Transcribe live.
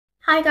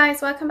Hi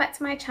guys, welcome back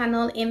to my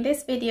channel. In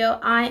this video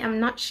I am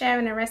not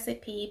sharing a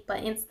recipe,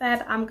 but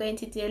instead I'm going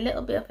to do a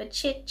little bit of a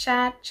chit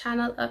chat,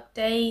 channel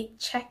update,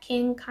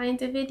 check-in kind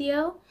of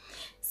video.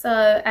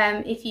 So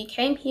if you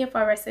came here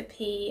for a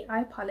recipe,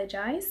 I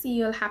apologize.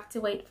 You'll have to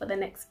wait for the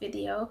next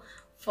video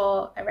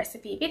for a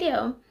recipe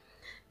video.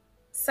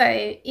 So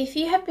if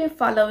you have been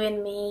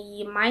following me,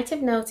 you might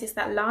have noticed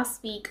that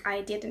last week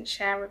I didn't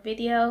share a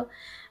video.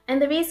 And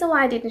the reason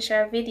why I didn't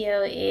share a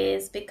video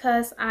is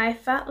because I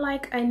felt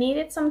like I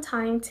needed some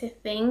time to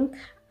think,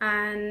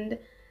 and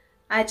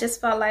I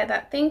just felt like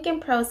that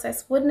thinking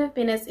process wouldn't have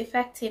been as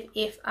effective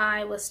if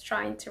I was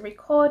trying to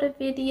record a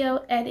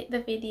video, edit the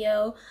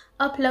video,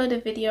 upload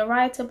a video,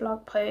 write a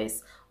blog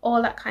post,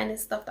 all that kind of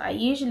stuff that I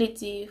usually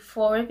do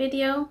for a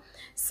video.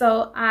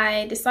 So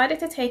I decided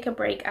to take a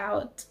week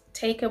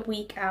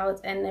out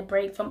and a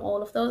break from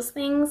all of those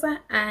things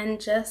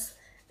and just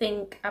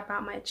think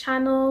about my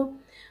channel,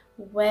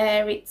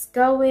 where it's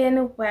going,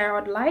 where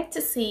I'd like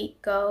to see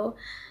it go,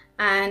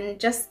 and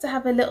just to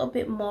have a little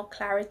bit more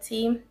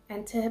clarity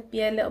and to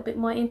be a little bit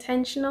more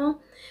intentional.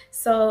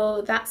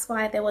 So that's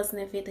why there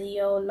wasn't a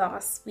video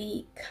last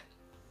week.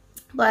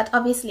 But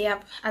obviously,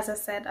 as I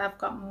said, I've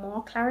got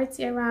more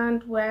clarity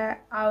around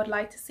where I would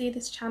like to see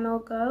this channel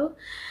go,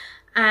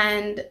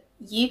 and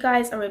you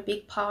guys are a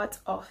big part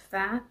of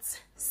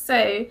that.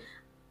 So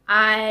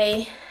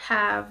I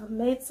have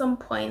made some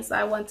points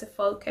I want to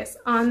focus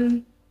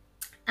on.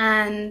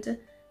 And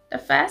the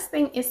first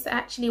thing is to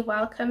actually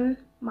welcome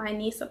my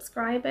new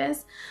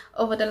subscribers.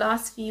 Over the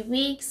last few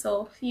weeks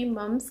or few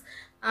months,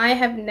 I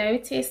have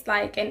noticed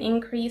like an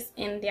increase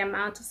in the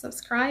amount of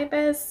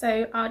subscribers.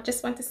 So I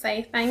just want to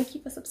say thank you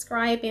for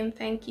subscribing,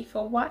 thank you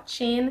for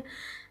watching.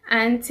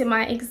 And to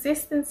my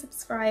existing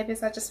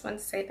subscribers, I just want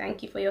to say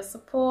thank you for your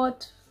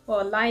support,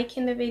 for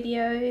liking the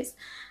videos,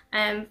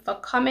 and for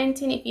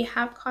commenting if you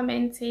have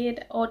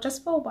commented, or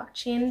just for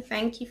watching.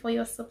 Thank you for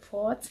your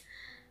support.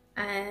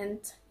 And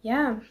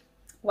yeah,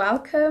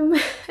 welcome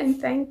and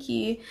thank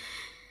you.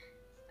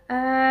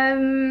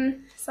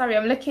 Sorry,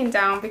 I'm looking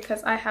down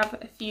because I have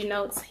a few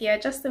notes here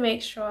just to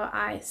make sure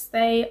I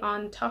stay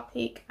on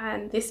topic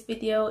and this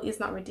video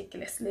is not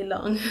ridiculously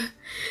long.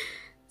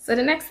 So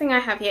the next thing I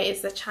have here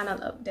is the channel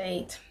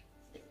update.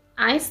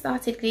 I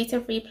started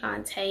Gluten-Free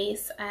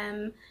Plantaste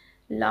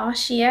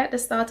last year, the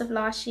start of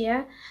last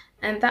year,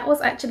 and that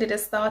was actually the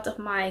start of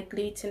my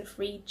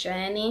gluten-free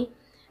journey.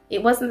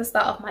 It wasn't the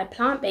start of my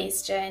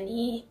plant-based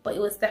journey, but it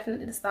was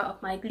definitely the start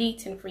of my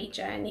gluten-free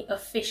journey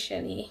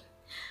officially.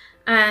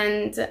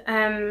 And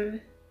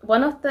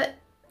one of the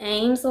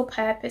aims or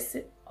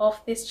purposes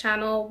of this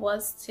channel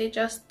was to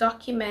just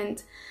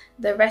document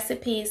the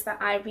recipes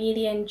that I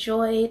really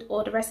enjoyed,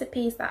 or the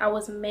recipes that I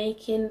was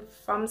making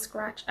from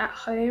scratch at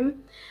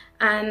home.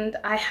 And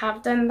I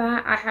have done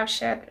that. I have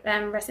shared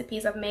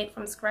recipes I've made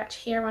from scratch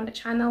here on the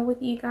channel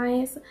with you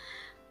guys.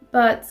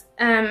 But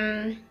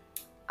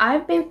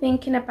I've been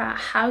thinking about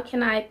how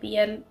can I be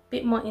a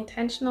bit more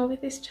intentional with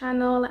this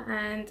channel,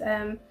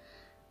 and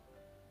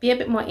be a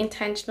bit more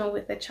intentional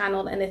with the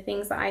channel and the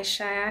things that I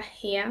share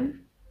here.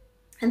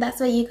 And that's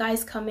where you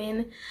guys come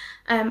in.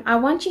 I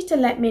want you to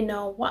let me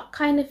know what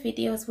kind of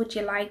videos would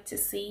you like to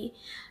see.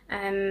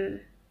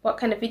 What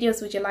kind of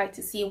videos would you like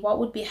to see? What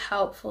would be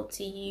helpful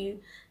to you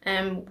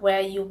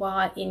where you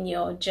are in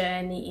your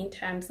journey in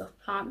terms of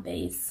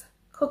plant-based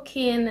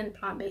cooking and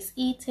plant-based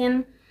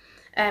eating.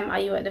 Are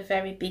you at the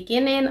very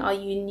beginning? Are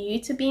you new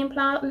to being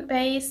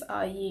plant-based?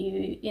 Are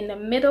you in the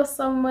middle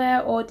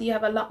somewhere? Or do you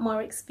have a lot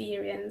more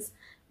experience?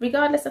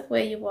 Regardless of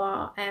where you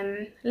are,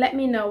 let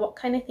me know what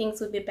kind of things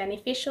would be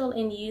beneficial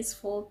and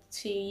useful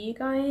to you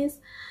guys.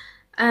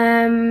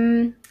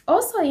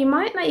 Also, you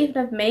might not even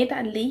have made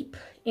that leap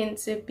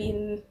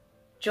into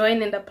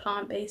joining the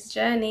plant-based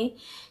journey.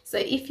 So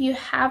if you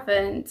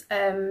haven't,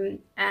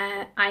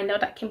 I know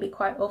that can be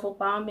quite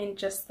overwhelming.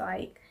 Just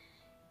like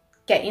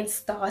getting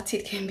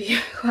started can be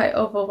quite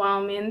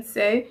overwhelming.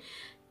 So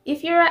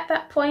if you're at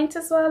that point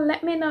as well,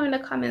 let me know in the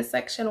comment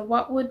section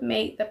what would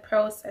make the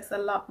process a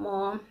lot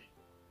more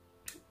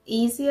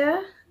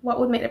easier. What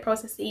would make the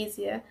process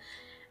easier?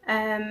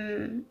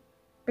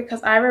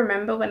 Because I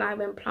remember when I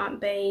went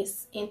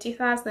plant-based in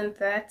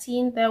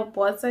 2013, there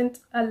wasn't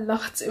a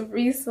lot of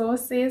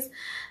resources,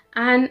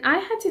 and I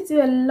had to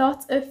do a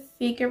lot of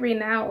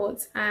figuring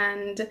out.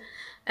 And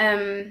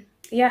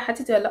yeah, I had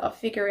to do a lot of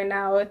figuring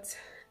out.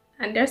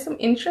 And there's some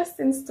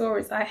interesting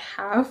stories I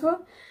have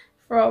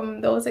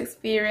from those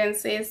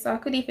experiences. So I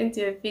could even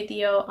do a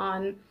video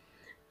on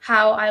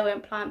how I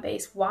went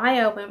plant-based, why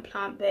I went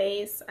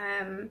plant-based.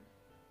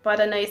 But I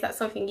don't know, is that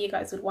something you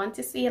guys would want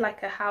to see?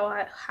 Like a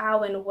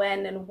how and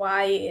when and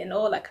why and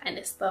all that kind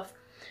of stuff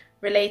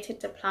related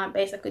to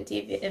plant-based. I could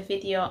do a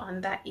video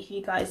on that if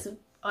you guys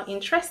are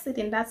interested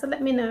in that. So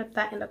let me know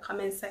that in the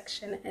comment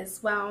section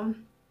as well.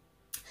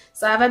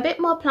 So I have a bit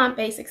more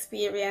plant-based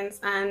experience,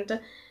 and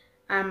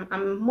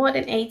I'm more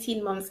than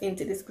 18 months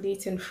into this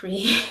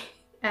gluten-free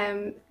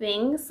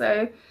thing.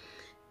 So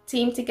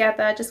team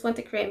together, I just want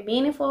to create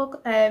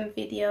meaningful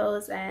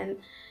videos and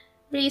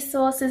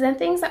resources and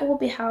things that will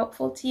be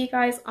helpful to you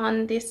guys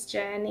on this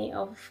journey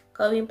of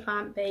going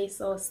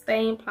plant-based or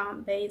staying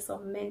plant-based or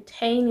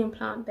maintaining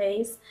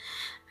plant-based.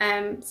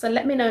 So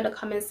let me know in the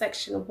comment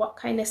section what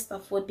kind of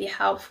stuff would be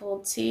helpful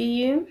to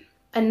you.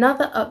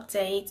 Another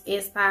update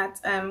is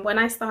that when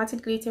I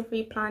started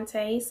Gluten-Free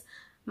Plantaste,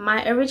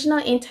 my original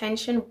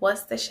intention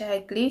was to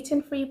share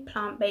gluten-free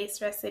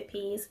plant-based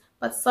recipes,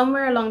 but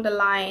somewhere along the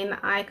line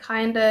I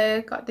kind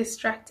of got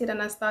distracted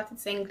and I started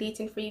saying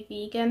gluten-free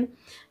vegan,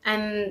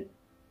 and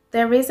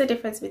there is a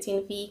difference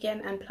between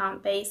vegan and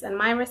plant-based, and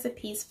my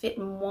recipes fit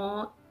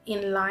more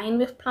in line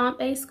with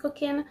plant-based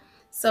cooking.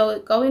 So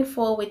going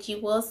forward,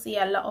 you will see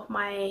a lot of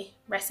my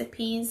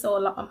recipes or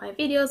a lot of my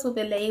videos will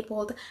be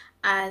labeled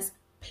as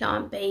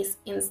plant-based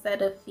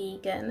instead of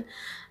vegan.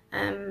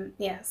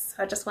 Yes,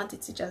 I just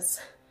wanted to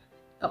just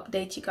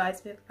update you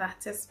guys with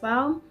that as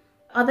well.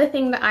 Other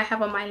thing that I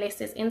have on my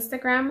list is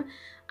Instagram.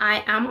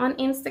 I am on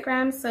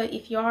Instagram, so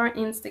if you're on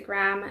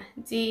Instagram,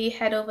 do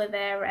head over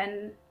there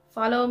and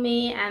follow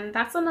me, and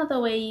that's another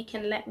way you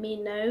can let me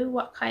know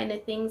what kind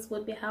of things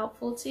would be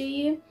helpful to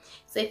you.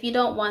 So if you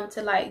don't want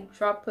to like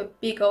drop a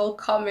big old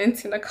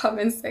comment in the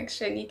comment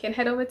section, you can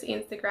head over to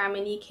Instagram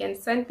and you can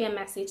send me a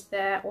message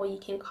there, or you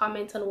can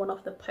comment on one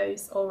of the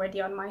posts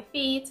already on my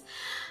feed.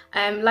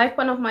 Like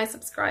one of my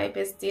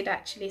subscribers did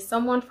actually,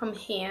 someone from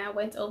here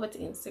went over to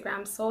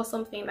Instagram, saw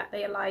something that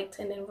they liked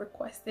and then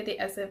requested it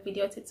as a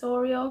video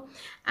tutorial,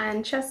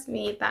 and trust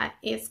me, that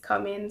is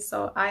coming.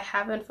 So I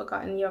haven't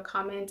forgotten your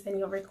comment and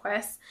your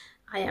request.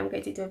 I am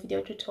going to do a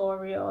video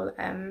tutorial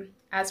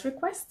as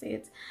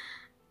requested.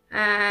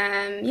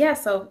 Yeah,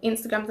 so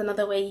Instagram's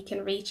another way you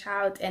can reach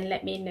out and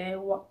let me know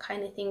what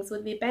kind of things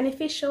would be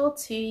beneficial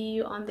to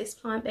you on this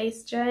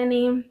plant-based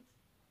journey.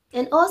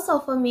 And also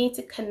for me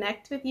to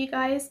connect with you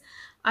guys.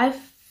 I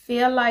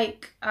feel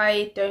like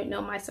I don't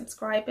know my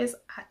subscribers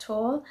at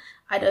all.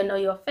 I don't know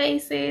your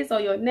faces or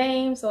your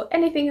names or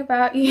anything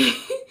about you.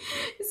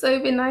 So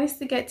it'd be nice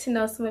to get to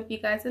know some of you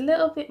guys a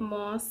little bit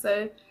more.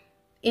 So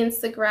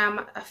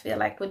Instagram, I feel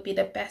like, would be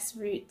the best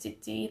route to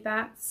do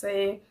that.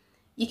 So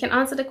you can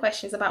answer the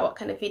questions about what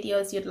kind of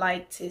videos you'd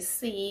like to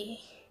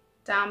see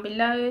down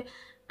below.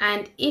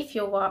 And if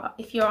you're on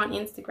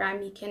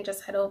Instagram, you can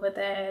just head over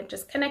there,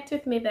 just connect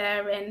with me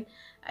there, and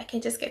I can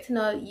just get to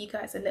know you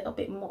guys a little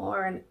bit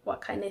more and what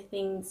kind of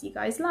things you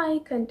guys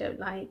like and don't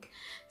like.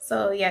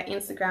 So yeah,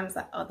 Instagram's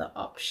that other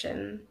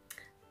option.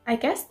 I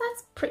guess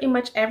that's pretty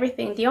much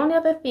everything. The only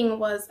other thing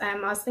was I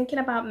was thinking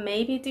about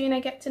maybe doing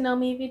a get to know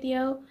me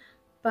video,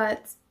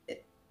 but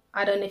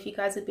I don't know if you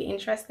guys would be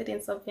interested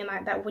in something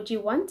like that. Would you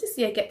want to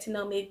see a get to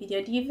know me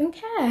video? Do you even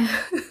care?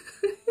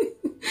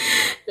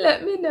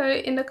 Let me know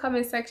in the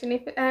comment section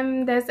if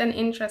there's an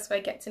interest for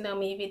a get to know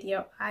me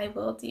video. I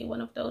will do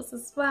one of those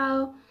as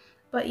well.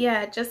 But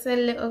yeah, just a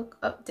little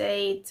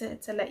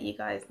update to let you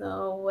guys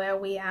know where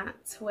we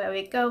at, where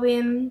we're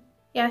going.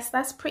 Yes,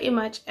 that's pretty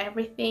much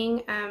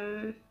everything.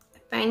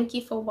 Thank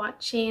you for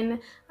watching.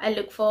 I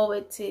look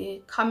forward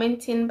to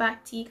commenting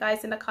back to you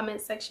guys in the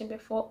comment section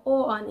before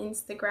or on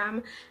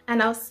Instagram,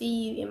 and I'll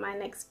see you in my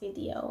next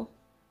video.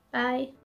 Bye.